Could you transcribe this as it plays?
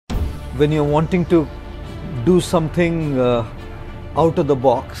when you're wanting to do something out of the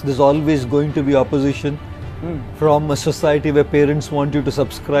box, there's always going to be opposition from a society where parents want you to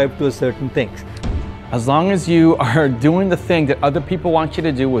subscribe to a certain things. As long as you are doing the thing that other people want you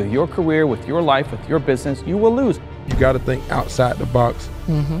to do with your career, with your life, with your business, you will lose. You got to think outside the box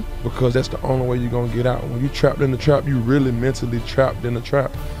because that's the only way you're going to get out. When you're trapped in the trap, you're really mentally trapped in the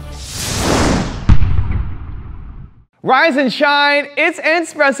trap. Rise and shine, it's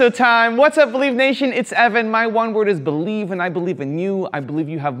Entspresso time. What's up, Believe Nation? It's Evan. My one word is believe, and I believe in you. I believe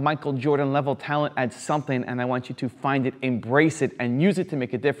you have Michael Jordan level talent at something, and I want you to find it, embrace it, and use it to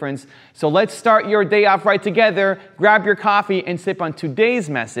make a difference. So let's start your day off right together. Grab your coffee and sip on today's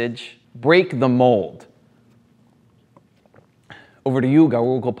message, Break the Mold. Over to you,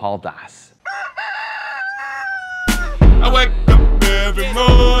 Gaur Gopal Das. I wake up every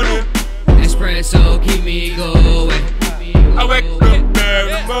morning. Espresso keep me going. I wake up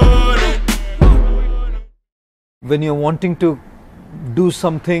every morning. When you're wanting to do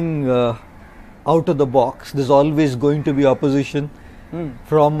something out of the box, there's always going to be opposition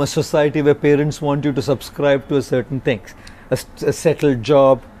from a society where parents want you to subscribe to a certain things. A settled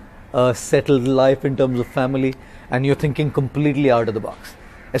job, a settled life in terms of family, and you're thinking completely out of the box.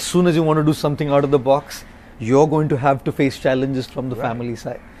 As soon as you want to do something out of the box, you're going to have to face challenges from the family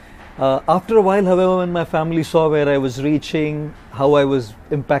side. After a while, however, when my family saw where I was reaching, how I was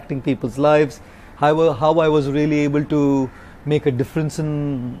impacting people's lives, how I was really able to make a difference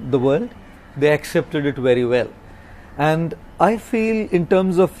in the world, they accepted it very well. And I feel in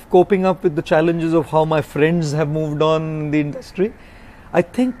terms of coping up with the challenges of how my friends have moved on in the industry, I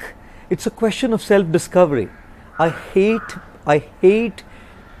think it's a question of self-discovery. I hate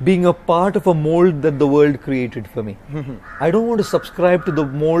being a part of a mold that the world created for me. I don't want to subscribe to the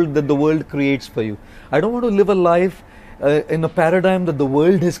mold that the world creates for you. I don't want to live a life in a paradigm that the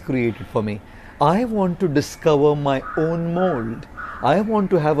world has created for me. I want to discover my own mold. I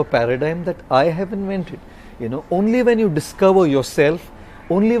want to have a paradigm that I have invented. You know, only when you discover yourself,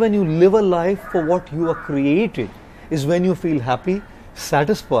 only when you live a life for what you are created, is when you feel happy,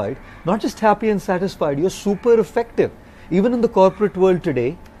 satisfied. Not just happy and satisfied, you're super effective. Even in the corporate world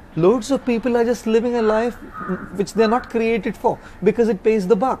today, loads of people are just living a life which they're not created for because it pays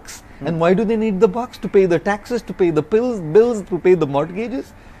the bucks. And why do they need the bucks? To pay the taxes, to pay the bills, to pay the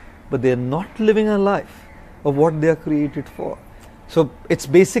mortgages. But they're not living a life of what they're created for. So it's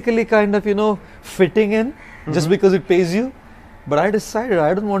basically kind of, you know, fitting in just because it pays you. But I decided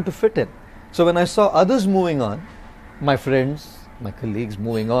I don't want to fit in. So when I saw others moving on, my friends, my colleagues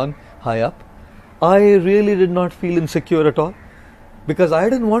moving on high up, I really did not feel insecure at all. Because I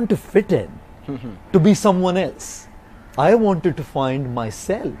didn't want to fit in, to be someone else. I wanted to find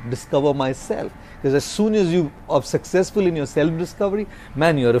myself, discover myself. Because as soon as you are successful in your self-discovery,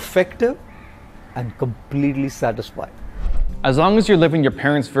 man, you're effective and completely satisfied. As long as you're living your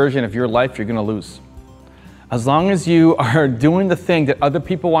parents' version of your life, you're gonna lose. As long as you are doing the thing that other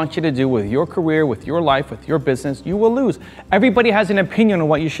people want you to do with your career, with your life, with your business, you will lose. Everybody has an opinion on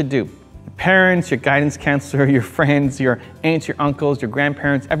what you should do. Your parents, your guidance counselor, your friends, your aunts, your uncles, your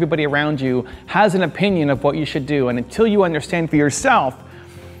grandparents, everybody around you has an opinion of what you should do. And until you understand for yourself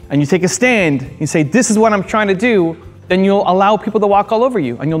and you take a stand, you say, this is what I'm trying to do, then you'll allow people to walk all over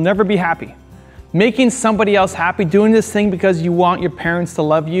you and you'll never be happy. Making somebody else happy, doing this thing because you want your parents to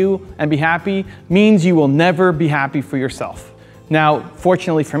love you and be happy, means you will never be happy for yourself. Now,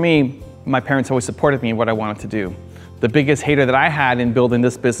 fortunately for me, my parents always supported me in what I wanted to do. The biggest hater that I had in building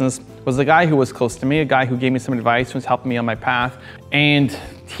this business was a guy who was close to me, a guy who gave me some advice, who was helping me on my path. And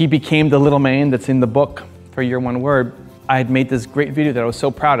he became the little man that's in the book for Your One Word. I had made this great video that I was so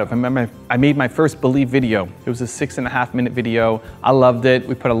proud of. I remember I made my first Believe video. It was a 6.5 minute video. I loved it.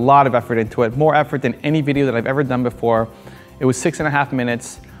 We put a lot of effort into it, more effort than any video that I've ever done before. It was 6.5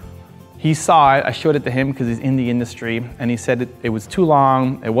 minutes. He saw it, I showed it to him because he's in the industry, and he said it was too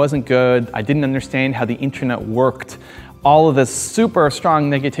long, it wasn't good, I didn't understand how the internet worked. All of this super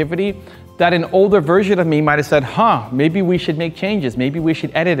strong negativity that an older version of me might have said, maybe we should make changes, maybe we should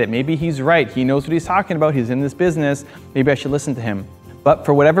edit it, maybe he's right, he knows what he's talking about, he's in this business, maybe I should listen to him. But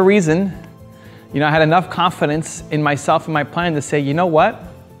for whatever reason, you know, I had enough confidence in myself and my plan to say, you know what,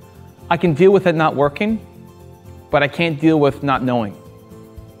 I can deal with it not working, but I can't deal with not knowing.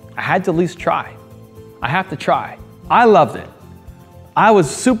 I had to at least try. I have to try. I loved it. I was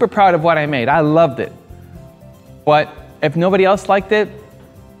super proud of what I made. I loved it. But if nobody else liked it,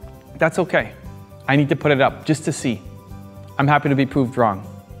 that's okay. I need to put it up just to see. I'm happy to be proved wrong.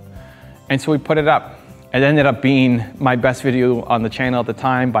 And so we put it up. It ended up being my best video on the channel at the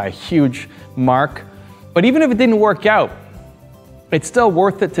time by a huge mark. But even if it didn't work out, it's still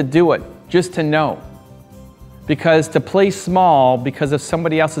worth it to do it, just to know. Because to play small because of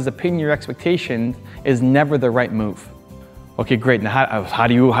somebody else's opinion or expectation is never the right move. Okay, great. Now, how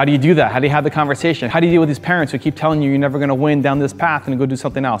do you do that? How do you have the conversation? How do you deal with these parents who keep telling you you're never going to win down this path and go do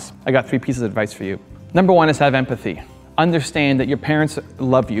something else? I got 3 pieces of advice for you. Number 1 is have empathy. Understand that your parents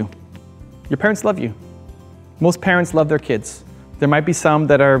love you. Your parents love you. Most parents love their kids. There might be some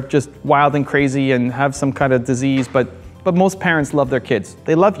that are just wild and crazy and have some kind of disease, but most parents love their kids.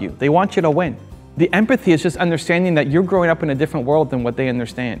 They love you. They want you to win. The empathy is just understanding that you're growing up in a different world than what they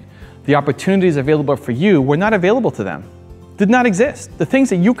understand. The opportunities available for you were not available to them. Did not exist. The things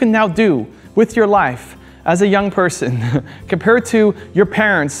that you can now do with your life as a young person compared to your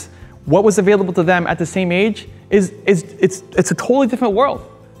parents, what was available to them at the same age it's a totally different world.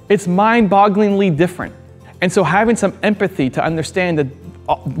 It's mind-bogglingly different. And so having some empathy to understand that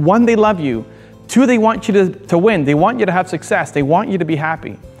 1, they love you, 2, they want you to win, they want you to have success, they want you to be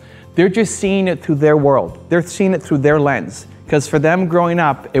happy. They're just seeing it through their world. They're seeing it through their lens. Because for them growing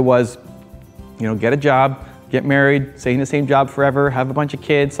up, it was, get a job, get married, stay in the same job forever, have a bunch of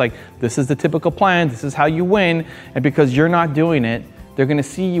kids. Like, this is the typical plan, this is how you win. And because you're not doing it, they're gonna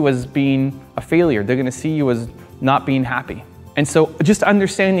see you as being a failure. They're gonna see you as not being happy. And so just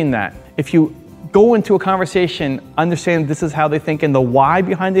understanding that, if you go into a conversation, understand this is how they think and the why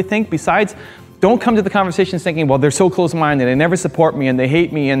behind they think, besides, don't come to the conversation thinking, well, they're so close-minded, they never support me and they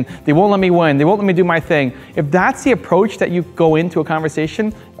hate me and they won't let me win, they won't let me do my thing. If that's the approach that you go into a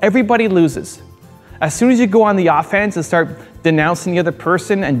conversation, everybody loses. As soon as you go on the offense and start denouncing the other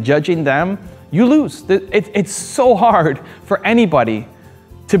person and judging them, you lose. It's so hard for anybody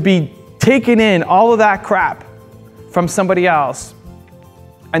to be taking in all of that crap from somebody else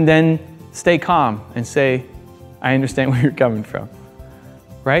and then stay calm and say, I understand where you're coming from,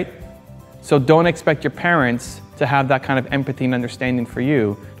 right? So don't expect your parents to have that kind of empathy and understanding for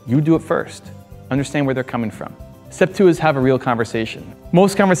you. You do it first. Understand where they're coming from. Step 2 is have a real conversation.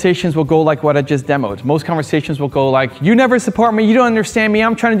 Most conversations will go like what I just demoed. Most conversations will go like, you never support me, you don't understand me,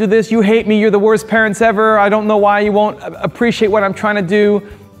 I'm trying to do this, you hate me, you're the worst parents ever, I don't know why you won't appreciate what I'm trying to do.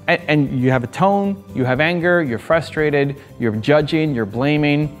 And you have a tone, you have anger, you're frustrated, you're judging, you're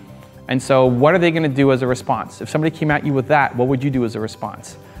blaming. And so what are they gonna do as a response? If somebody came at you with that, what would you do as a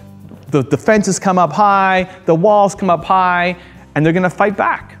response? The fences come up high, the walls come up high, and they're gonna fight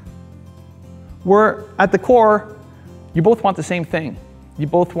back. Where at the core, you both want the same thing. You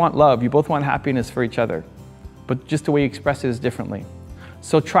both want love, you both want happiness for each other, but just the way you express it is differently.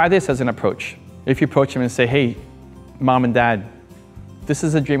 So try this as an approach. If you approach them and say, hey, Mom and Dad, this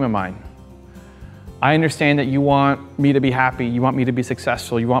is a dream of mine. I understand that you want me to be happy, you want me to be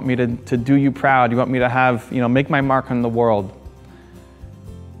successful, you want me to do you proud, you want me to have, make my mark on the world.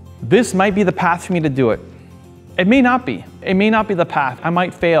 This might be the path for me to do it. It may not be. It may not be the path. I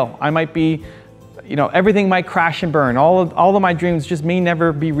might fail. I might be, everything might crash and burn. All of my dreams just may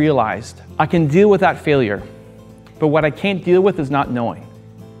never be realized. I can deal with that failure. But what I can't deal with is not knowing.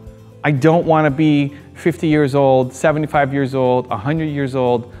 I don't want to be 50 years old, 75 years old, 100 years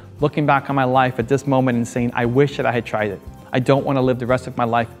old, looking back on my life at this moment and saying, I wish that I had tried it. I don't want to live the rest of my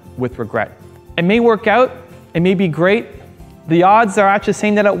life with regret. It may work out. It may be great. The odds are actually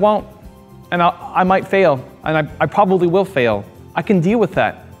saying that it won't, and I might fail, and I probably will fail. I can deal with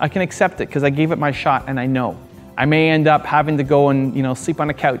that. I can accept it because I gave it my shot, and I know. I may end up having to go and sleep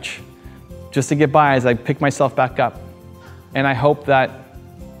on a couch just to get by as I pick myself back up. And I hope that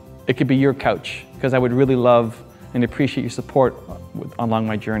it could be your couch because I would really love and appreciate your support along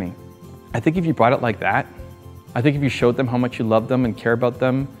my journey. I think if you brought it like that, I think if you showed them how much you love them and care about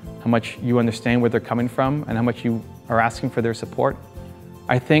them, how much you understand where they're coming from, and how much you are asking for their support,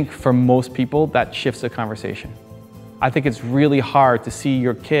 I think for most people that shifts the conversation. I think it's really hard to see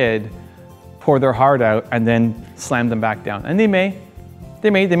your kid pour their heart out and then slam them back down. And they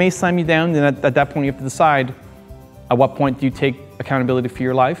may slam you down, and at that point you have to decide at what point do you take accountability for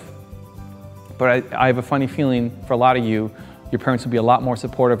your life. But I have a funny feeling for a lot of you, your parents will be a lot more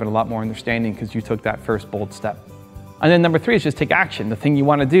supportive and a lot more understanding because you took that first bold step. And then number 3 is just take action. The thing you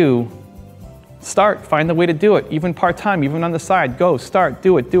want to do, start, find the way to do it, even part-time, even on the side, go, start,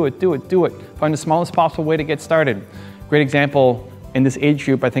 do it. Find the smallest possible way to get started. Great example in this age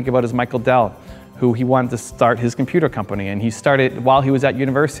group I think about is Michael Dell, who he wanted to start his computer company, and he started while he was at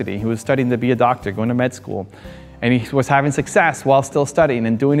university. He was studying to be a doctor, going to med school, and he was having success while still studying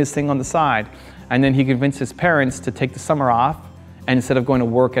and doing his thing on the side. And then he convinced his parents to take the summer off, and instead of going to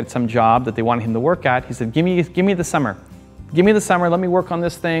work at some job that they wanted him to work at, he said, give me the summer. Give me the summer, let me work on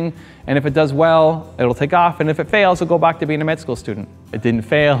this thing, and if it does well, it'll take off, and if it fails, he'll go back to being a med school student. It didn't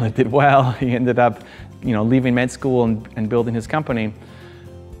fail, it did well. He ended up leaving med school and building his company.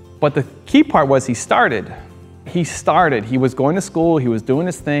 But the key part was he started. He was going to school, he was doing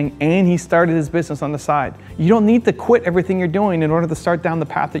his thing, and he started his business on the side. You don't need to quit everything you're doing in order to start down the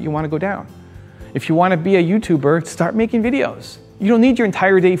path that you want to go down. If you want to be a YouTuber, start making videos. You don't need your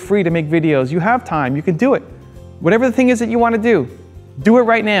entire day free to make videos. You have time, you can do it. Whatever the thing is that you want to do it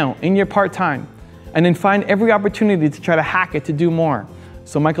right now in your part-time. And then find every opportunity to try to hack it to do more.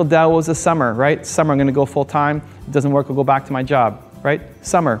 So Michael Dell was a summer, right? Summer, I'm going to go full-time. It doesn't work, I'll go back to my job. Right?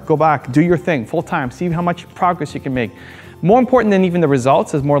 Summer, go back, do your thing, full time, see how much progress you can make. More important than even the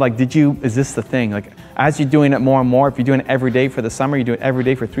results is more like, is this the thing? Like, as you're doing it more and more, if you're doing it every day for the summer, you do it every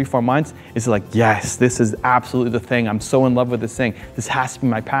day for 3-4 months, it's like, yes, this is absolutely the thing. I'm so in love with this thing. This has to be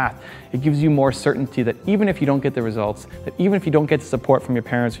my path. It gives you more certainty that even if you don't get the results, that even if you don't get the support from your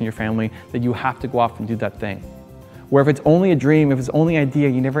parents and your family, that you have to go off and do that thing. Where if it's only a dream, if it's only an idea,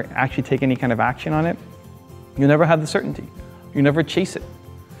 you never actually take any kind of action on it, you'll never have the certainty. You never chase it.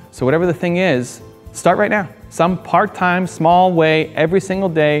 So whatever the thing is, start right now. Some part-time, small way, every single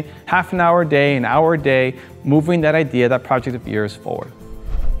day, half an hour a day, an hour a day, moving that idea, that project of yours forward.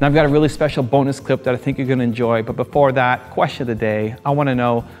 Now I've got a really special bonus clip that I think you're gonna enjoy, but before that, question of the day, I wanna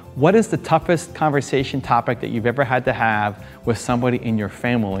know, what is the toughest conversation topic that you've ever had to have with somebody in your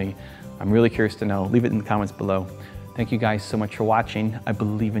family? I'm really curious to know. Leave it in the comments below. Thank you guys so much for watching. I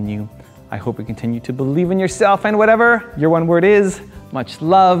believe in you. I hope you continue to believe in yourself and whatever your one word is. Much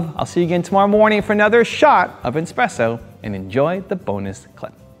love. I'll see you again tomorrow morning for another shot of Entspresso, and enjoy the bonus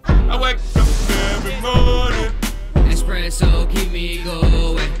clip. I wake up every morning. Espresso keep me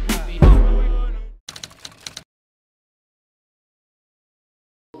going.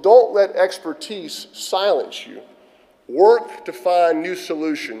 Don't let expertise silence you. Work to find new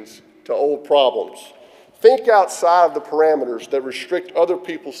solutions to old problems. Think outside of the parameters that restrict other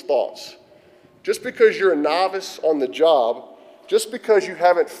people's thoughts. Just because you're a novice on the job, just because you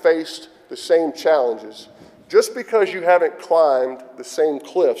haven't faced the same challenges, just because you haven't climbed the same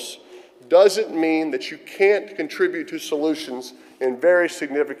cliffs, doesn't mean that you can't contribute to solutions in very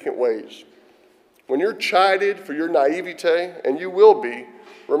significant ways. When you're chided for your naivete, and you will be,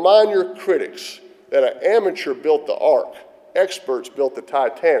 remind your critics that an amateur built the Ark, experts built the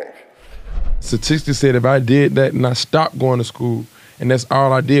Titanic. Statistics said if I did that and I stopped going to school, and that's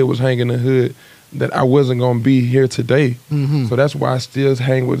all I did was hang in the hood, that I wasn't gonna be here today. So that's why I still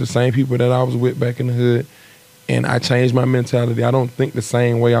hang with the same people that I was with back in the hood, and I changed my mentality. I don't think the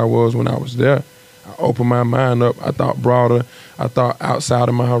same way I was when I was there. I opened my mind up. I thought broader. I thought outside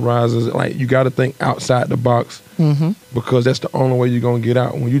of my horizons. Like, you gotta think outside the box, because that's the only way you're gonna get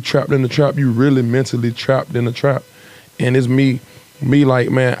out. When you trapped in the trap, you really mentally trapped in the trap. And it's me like,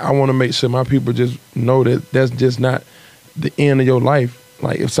 man, I wanna make sure my people just know that that's just not the end of your life.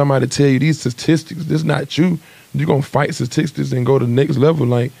 Like, if somebody tell you these statistics, this is not you, you're gonna fight statistics and go to the next level.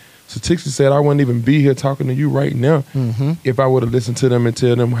 Like, statistics said I wouldn't even be here talking to you right now if I would have listened to them and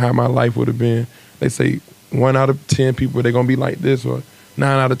tell them how my life would have been. They say 1 out of 10 people, they're gonna be like this, or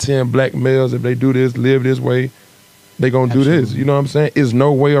 9 out of 10 black males, if they do this, live this way, they gonna do this. You know what I'm saying? There's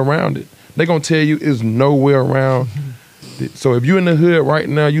no way around it. They gonna tell you there's no way around it. So if you in the hood right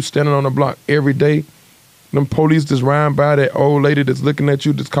now, you standing on the block every day, them police just riding by, that old lady that's looking at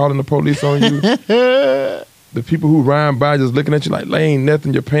you, just calling the police on you. The people who ride by just looking at you like, they ain't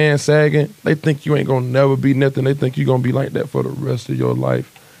nothing, your pants sagging. They think you ain't gonna never be nothing. They think you gonna be like that for the rest of your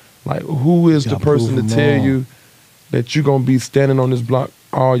life. Like, who is the person to tell you that you gonna be standing on this block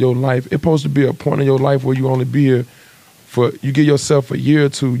all your life? It's supposed to be a point in your life where you only be here for, you give yourself a year or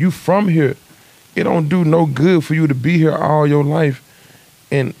two. You from here. It don't do no good for you to be here all your life,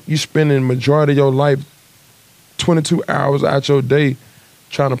 and you spending majority of your life 22 hours out your day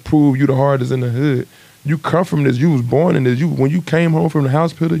trying to prove you the hardest in the hood. You come from this, you was born in this. When you came home from the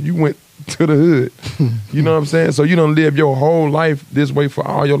hospital, you went to the hood. You know what I'm saying? So you don't live your whole life this way for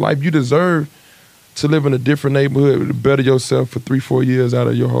all your life. You deserve to live in a different neighborhood, to better yourself for 3-4 years out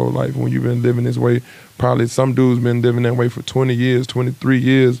of your whole life when you've been living this way. Probably some dudes been living that way for 20 years, 23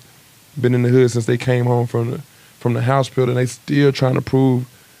 years, been in the hood since they came home from the hospital, and they still trying to prove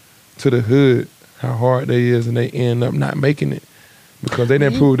to the hood how hard they is, and they end up not making it because they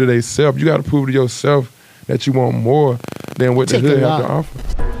didn't prove to themselves. You got to prove to yourself that you want more than what the hood have to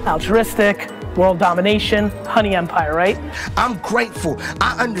offer. Altruistic, world domination, honey empire, right? I'm grateful.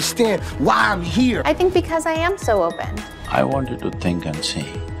 I understand why I'm here. I think because I am so open. I want you to think and say,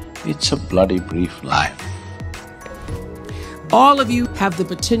 it's a bloody brief life. All of you have the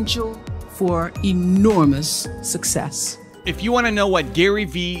potential for enormous success. If you want to know what Gary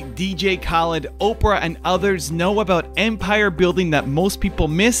Vee, DJ Khaled, Oprah, and others know about empire building that most people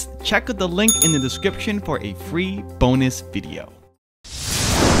miss, check out the link in the description for a free bonus video.